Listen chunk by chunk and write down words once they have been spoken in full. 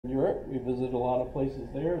Europe. We visited a lot of places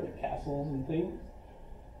there, the castles and things.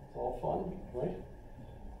 It's all fun, right?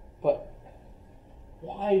 But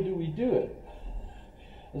why do we do it?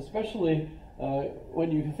 Especially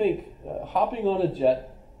when you think hopping on a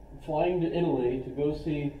jet, flying to Italy to go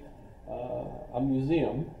see a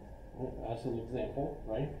museum, as an example,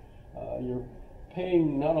 right? You're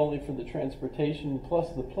paying not only for the transportation, plus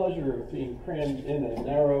the pleasure of being crammed in a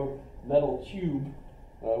narrow metal tube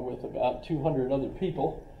with about 200 other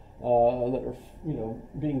people that are,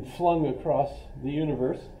 being flung across the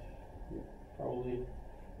universe. Probably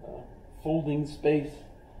folding space.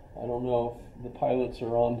 I don't know if the pilots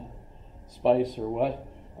are on Spice or what,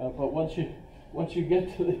 but once you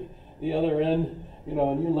get to the other end,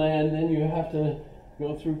 and you land, then you have to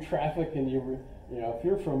go through traffic, and if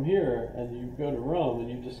you're from here and you go to Rome and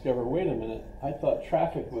you discover, wait a minute, I thought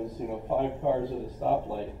traffic was 5 cars at a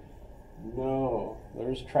stoplight. No,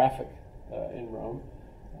 there's traffic in Rome,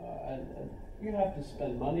 and you have to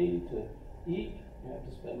spend money to eat. You have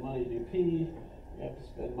to spend money to pee. You have to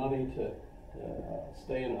spend money to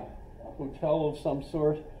stay in a hotel of some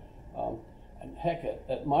sort. And heck,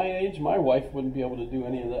 at my age, my wife wouldn't be able to do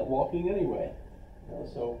any of that walking anyway.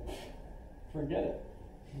 So forget it.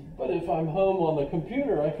 But if I'm home on the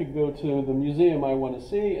computer, I could go to the museum I want to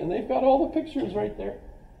see, and they've got all the pictures right there.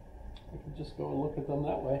 I could just go and look at them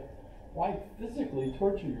that way. Why physically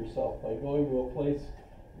torture yourself by going to a place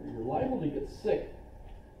where you're liable to get sick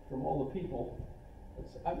from all the people?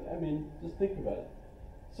 Just think about it.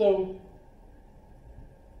 So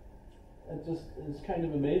it's kind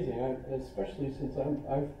of amazing, especially since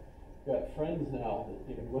I've got friends now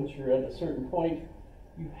that once you're at a certain point,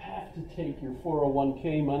 you have to take your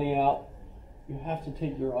 401k money out. You have to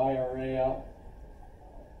take your IRA out.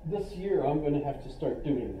 This year, I'm going to have to start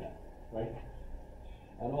doing that, right?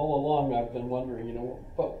 And all along, I've been wondering,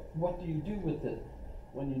 but what do you do with it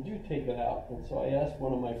when you do take it out? And so I asked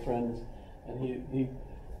one of my friends, and he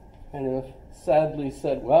kind of sadly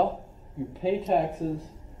said, well, you pay taxes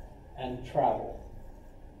and travel.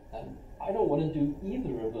 And I don't want to do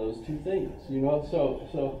either of those two things,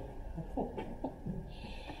 so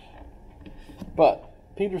But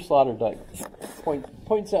Peter Sloterdijk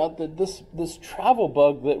points out that this travel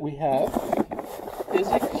bug that we have is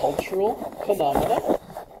a cultural phenomenon.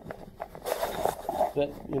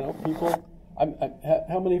 That people.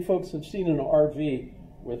 How many folks have seen an RV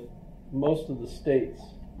with most of the states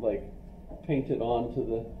painted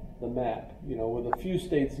onto the map? With a few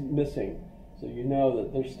states missing, so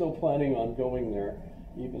that they're still planning on going there,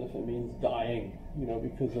 even if it means dying,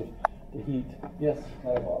 because of the heat. Yes?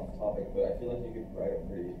 Kind of off topic, but I feel like you could write a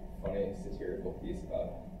pretty funny satirical piece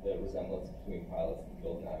about the resemblance between pilots and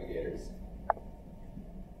field navigators.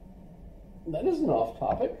 That isn't off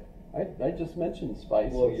topic. I just mentioned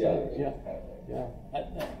Spice. Well, yeah. Yeah. Yeah.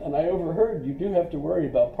 And I overheard you do have to worry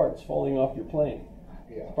about parts falling off your plane.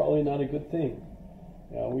 Yeah. It's probably not a good thing.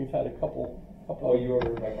 We've had a couple. Oh, you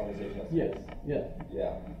overheard my conversation? Yes. Yeah.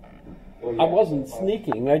 Yeah. Well, yeah. I wasn't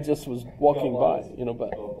sneaking. I just was walking by.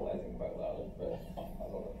 But vocalizing quite loud, but I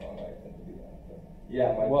was on the phone. I tend to do that. But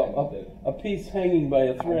yeah. A piece hanging by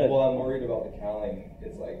a thread. I'm worried about the cowling.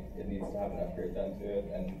 It's it needs to have an upgrade done to it,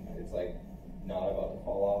 and it's not about to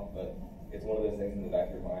fall off, but it's one of those things in the back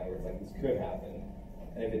of your mind where it's this could happen,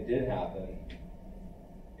 and if it did happen,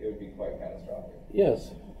 it would be quite catastrophic.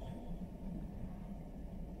 Yes.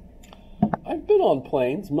 I've been on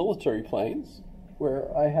planes, military planes,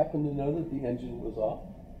 where I happen to know that the engine was off.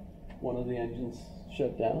 One of the engines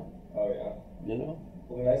shut down. Oh, yeah.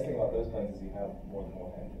 Well, the nice thing about those planes is you have more than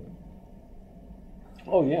one engine.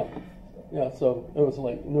 Oh, yeah. Yeah, so it was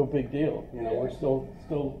no big deal. Yeah. We're still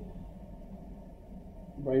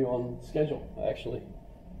right on schedule, actually.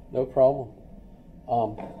 No problem.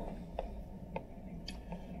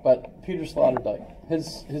 But Peter Sloterdijk,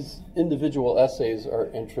 his individual essays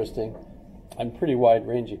are interesting and pretty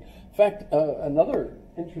wide-ranging. In fact, another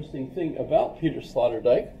interesting thing about Peter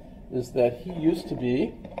Sloterdijk is that he used to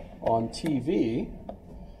be on TV.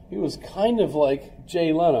 He was kind of like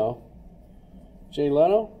Jay Leno. Jay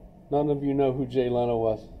Leno? None of you know who Jay Leno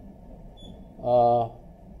was.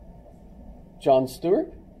 Jon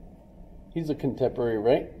Stewart? He's a contemporary,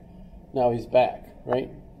 right? Now he's back,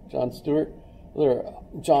 right? Jon Stewart.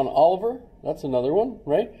 John Oliver, that's another one,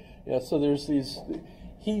 right? Yeah, so there's these.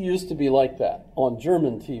 He used to be like that on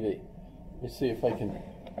German TV. Let me see if I can.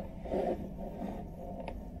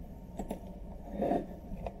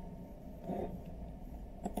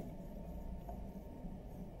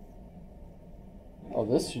 Oh,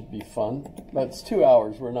 this should be fun. But it's 2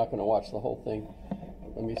 hours. We're not going to watch the whole thing.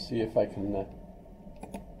 Let me see if I can.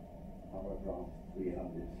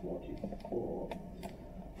 344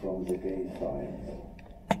 from the gay science.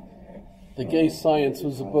 The Gay Science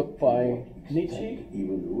was a book by Nietzsche.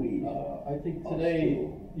 Even we I think today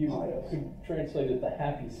you could translate it the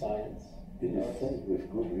Happy Science. It is said with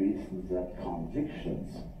good reason that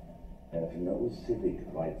convictions have no civic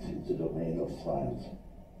rights in the domain of science.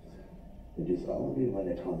 It is only when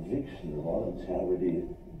a conviction voluntarily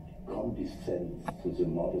condescends to the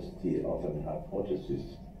modesty of an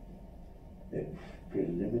hypothesis, a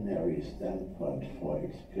preliminary standpoint for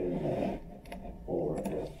experiment, or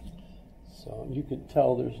So you could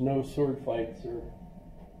tell there's no sword fights or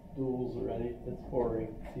duels or any. It's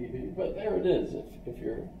boring TV, but there it is if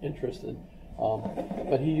you're interested.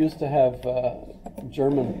 But he used to have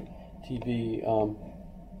German TV. Oh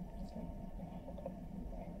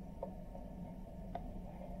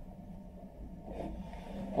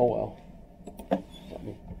well.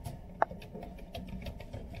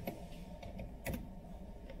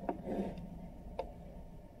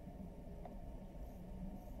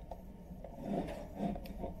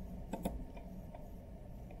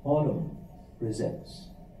 Autumn presents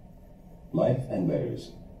Life and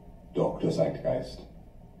Letters, Dr. Zeitgeist.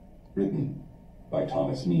 Written by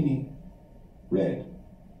Thomas Meany. Read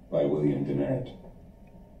by William Demerit.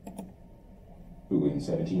 Who in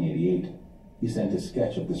 1788, he sent a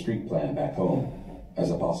sketch of the street plan back home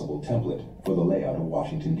as a possible template for the layout of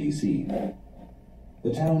Washington, D.C.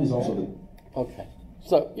 The town is also the... Okay,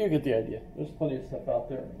 so you get the idea. There's plenty of stuff out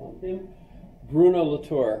there on him. Bruno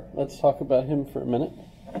Latour. Let's talk about him for a minute.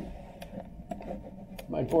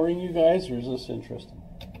 Am I boring you guys, or is this interesting?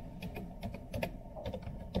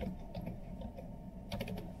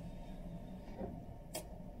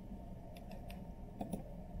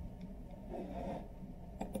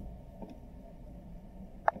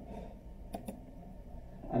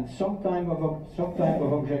 And some type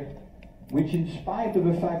of object which, in spite of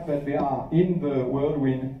the fact that they are in the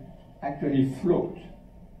whirlwind, actually float.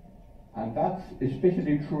 And that's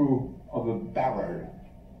especially true of a barrel.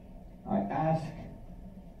 I ask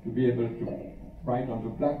to be able to write on the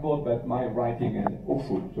blackboard, but my writing is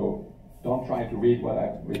awful, so don't try to read what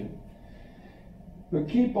I've written. The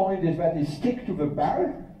key point is that he stick to the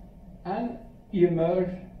barrel and he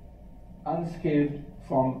emerged unscathed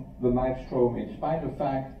from the maelstrom, in spite of the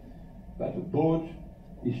fact that the boat,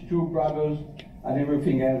 his two brothers, and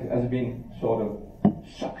everything else has been sort of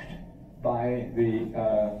sucked by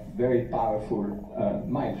the very powerful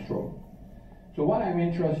maelstrom. So what I'm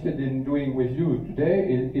interested in doing with you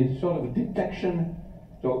today is sort of a detection.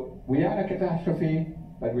 So we are in a catastrophe,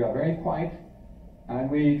 but we are very quiet, and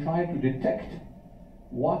we try to detect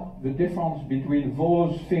what the difference between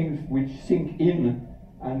those things which sink in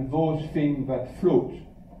and those things that float.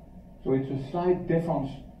 So it's a slight difference.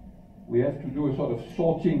 We have to do a sort of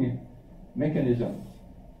sorting mechanism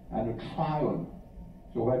and a trial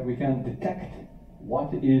so that we can detect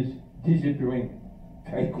what is disappearing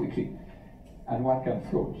very quickly and what can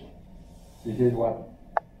float. This is what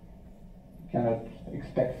you cannot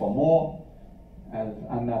expect for more. As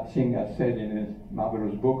Anat Singh has said in his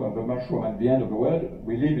marvelous book on the mushroom at the end of the world,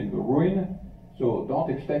 we live in the ruin, so don't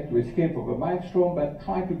expect to escape from the maelstrom, but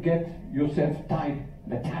try to get yourself tied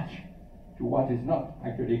and attached to what is not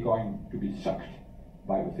actually going to be sucked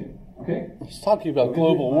by the thing. Okay? He's talking about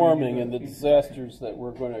global warming and the disasters that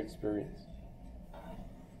we're going to experience.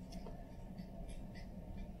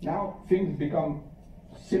 Now things become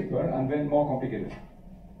simple and then more complicated.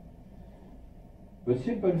 The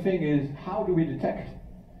simple thing is, how do we detect?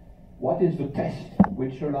 What is the test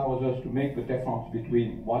which allows us to make the difference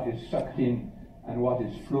between what is sucked in and what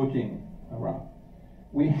is floating around?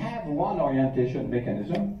 We have one orientation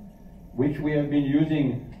mechanism which we have been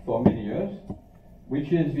using for many years,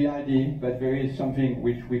 which is the idea that there is something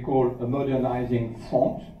which we call a modernizing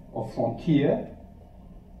front or frontier,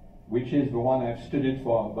 which is the one I've studied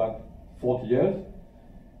for about 40 years,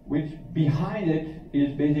 which behind it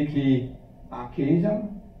is basically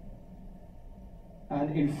archaism,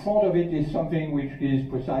 and in front of it is something which is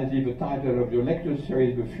precisely the title of your lecture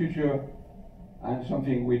series, The Future, and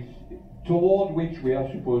something which, toward which we are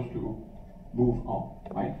supposed to move on,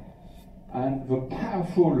 right? And the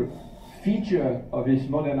powerful feature of this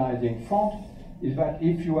modernizing front is that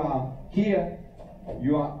if you are here,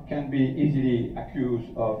 you can be easily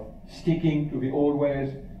accused of sticking to the old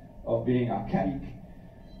ways, of being archaic,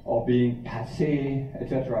 or being passé,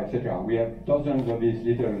 etc., etc. We have dozens of these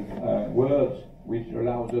little words which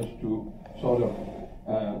allows us to sort of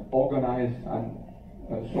organize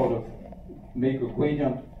and sort of make a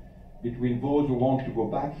gradient between those who want to go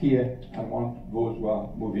back here and those who are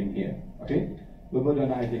moving here. Okay? The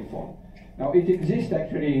modernizing form. Now it exists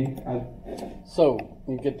actually as... So,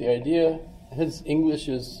 you get the idea. his English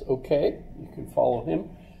is okay. You can follow him,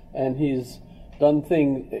 and he's done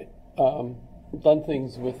things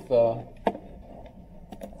with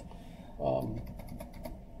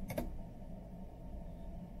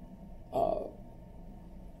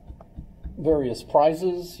various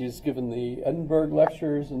prizes. He's given the Edinburgh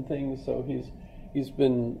lectures and things, so he's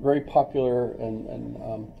been very popular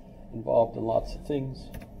and involved in lots of things.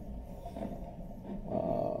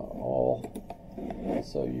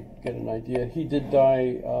 So you get an idea. He did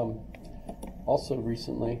die also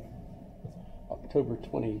recently, October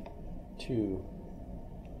 22.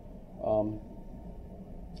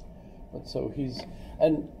 But so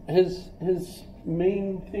and his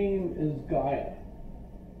main theme is Gaia.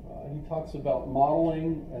 He talks about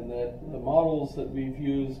modeling, and that the models that we've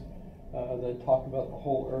used that talk about the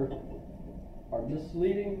whole Earth are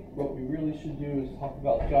misleading. What we really should do is talk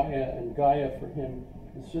about Gaia, and Gaia for him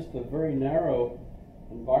is just a very narrow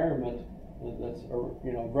environment that's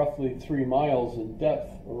roughly 3 miles in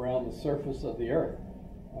depth around the surface of the Earth,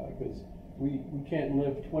 because we can't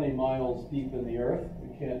live 20 miles deep in the Earth.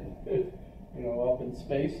 We can't live up in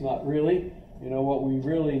space, not really. What we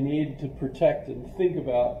really need to protect and think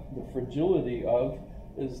about the fragility of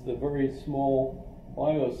is the very small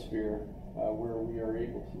biosphere where we are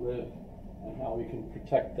able to live, and how we can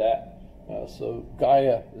protect that. So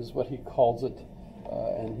Gaia is what he calls it,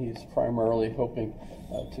 and he's primarily hoping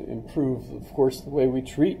to improve, of course, the way we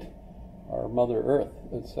treat our Mother Earth,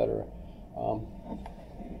 etc.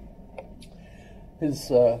 His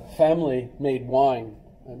family made wine,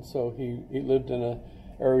 and so he lived in an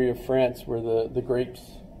area of France where the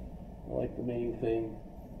grapes are like the main thing.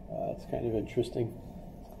 It's kind of interesting.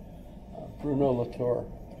 Bruno Latour.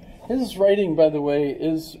 His writing, by the way,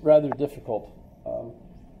 is rather difficult.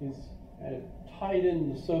 He's kind of tied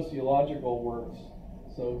into sociological works,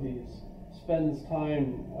 so he spends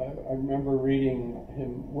time. I remember reading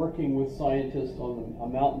him working with scientists on a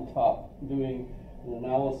mountaintop, doing an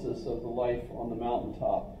analysis of the life on the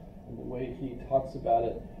mountaintop, and the way he talks about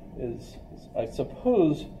it is, I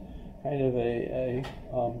suppose, kind of a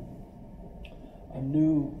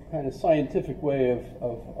new kind of scientific way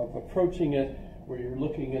of approaching it, where you're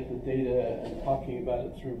looking at the data and talking about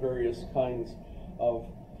it through various kinds of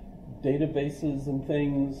databases and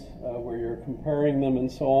things, where you're comparing them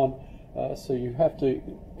and so on. So you have to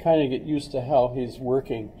kind of get used to how he's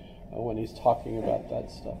working when he's talking about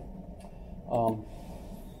that stuff.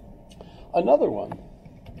 Another one.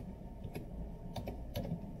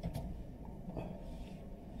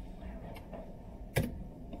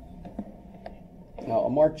 Now,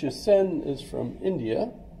 Amartya Sen is from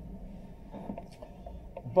India,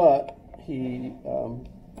 but he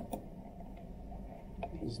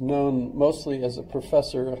is known mostly as a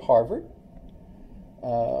professor at Harvard.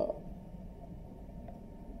 So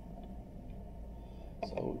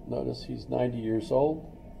notice he's 90 years old,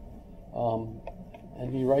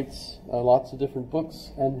 and he writes lots of different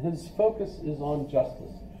books, and his focus is on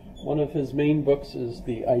justice. One of his main books is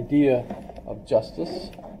The Idea of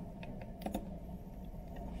Justice.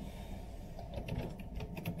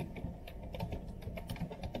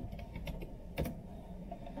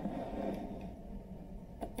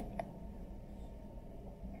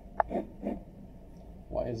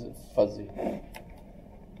 Why is it fuzzy?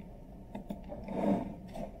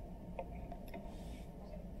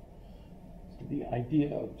 The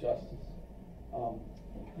idea of justice.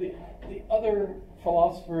 The other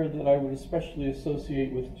philosopher that I would especially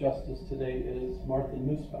associate with justice today is Martha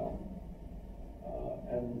Nussbaum.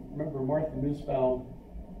 And remember, Martha Nussbaum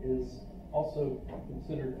is also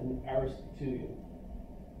considered an Aristotelian.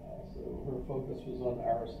 So her focus was on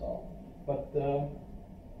Aristotle. But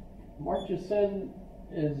Amartya Sen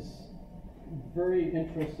is very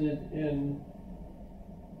interested in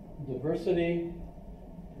diversity,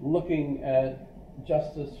 looking at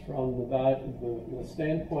justice from the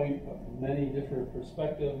standpoint of many different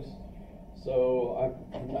perspectives. So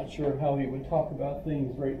I'm not sure how he would talk about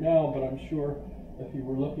things right now, but I'm sure if he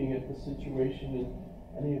were looking at the situation and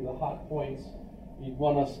any of the hot points, he'd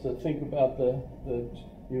want us to think about the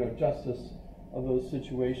justice of those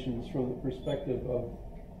situations from the perspective of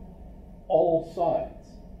all sides,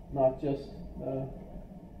 not just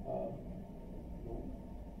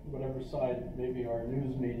whatever side maybe our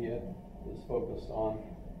news media is focused on,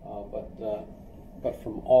 but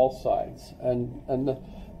from all sides, and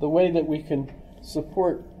the way that we can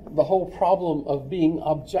support the whole problem of being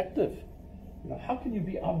objective. How can you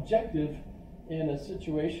be objective in a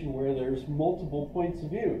situation where there's multiple points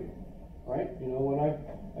of view, right? When I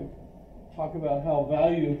talk about how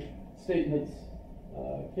value statements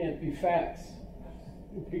can't be facts,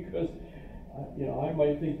 because you know, I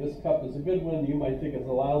might think this cup is a good one, you might think it's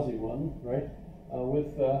a lousy one, right?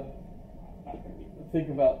 Think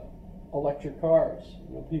about electric cars.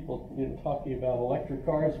 You know, people, you know, talking about electric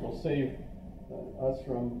cars will save us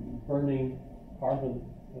from burning carbon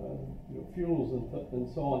you know, fuels and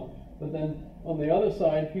so on. But then on the other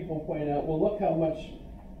side, people point out, well, look how much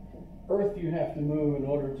earth you have to move in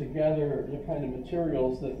order to gather the kind of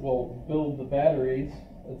materials that will build the batteries,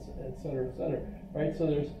 et cetera, right? So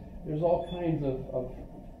there's all kinds of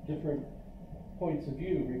different points of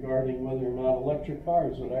view regarding whether or not electric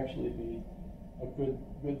cars would actually be a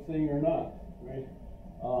good thing or not, right?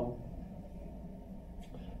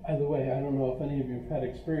 Either way, I don't know if any of you have had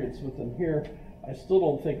experience with them here. I still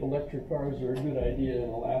don't think electric cars are a good idea in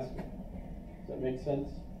Alaska. Does that make sense?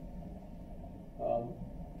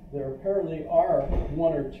 There apparently are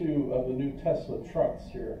one or two of the new Tesla trucks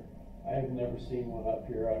here. I have never seen one up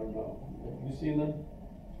here. I don't know. Have you seen them?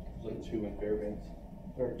 There's like 2 in Fairbanks.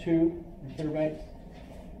 There are 2 in Fairbanks?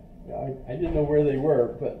 Yeah, I didn't know where they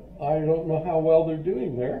were, but I don't know how well they're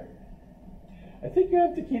doing there. I think you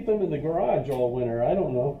have to keep them in the garage all winter. I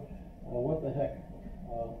don't know. What the heck.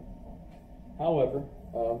 However,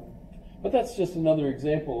 but that's just another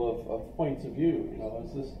example of points of view. You know,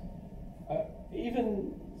 is this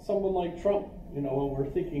even someone like Trump? You know, when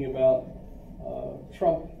we're thinking about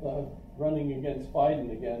Trump running against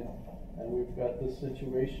Biden again, and we've got this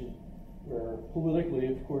situation where politically,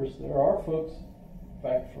 of course, there are folks. In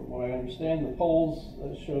fact, from what I understand, the polls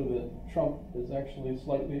show that Trump is actually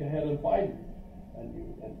slightly ahead of Biden. And you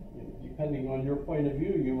know, depending on your point of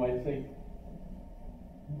view, you might think,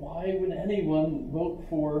 why would anyone vote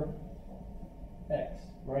for X,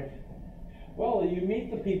 right? Well, you meet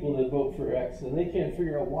the people that vote for X, and they can't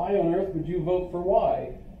figure out why on earth would you vote for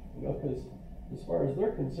Y, you know, because as far as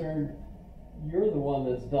they're concerned, you're the one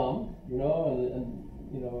that's dumb, you know, and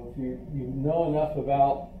you know, if you know enough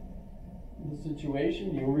about the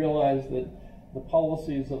situation, you realize that the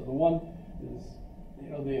policies of the one is, you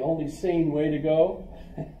know, the only sane way to go.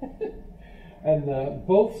 And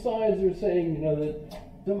both sides are saying, you know, that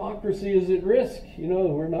democracy is at risk. You know,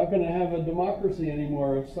 we're not going to have a democracy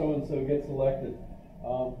anymore if so-and-so gets elected.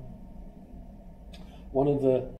 One of the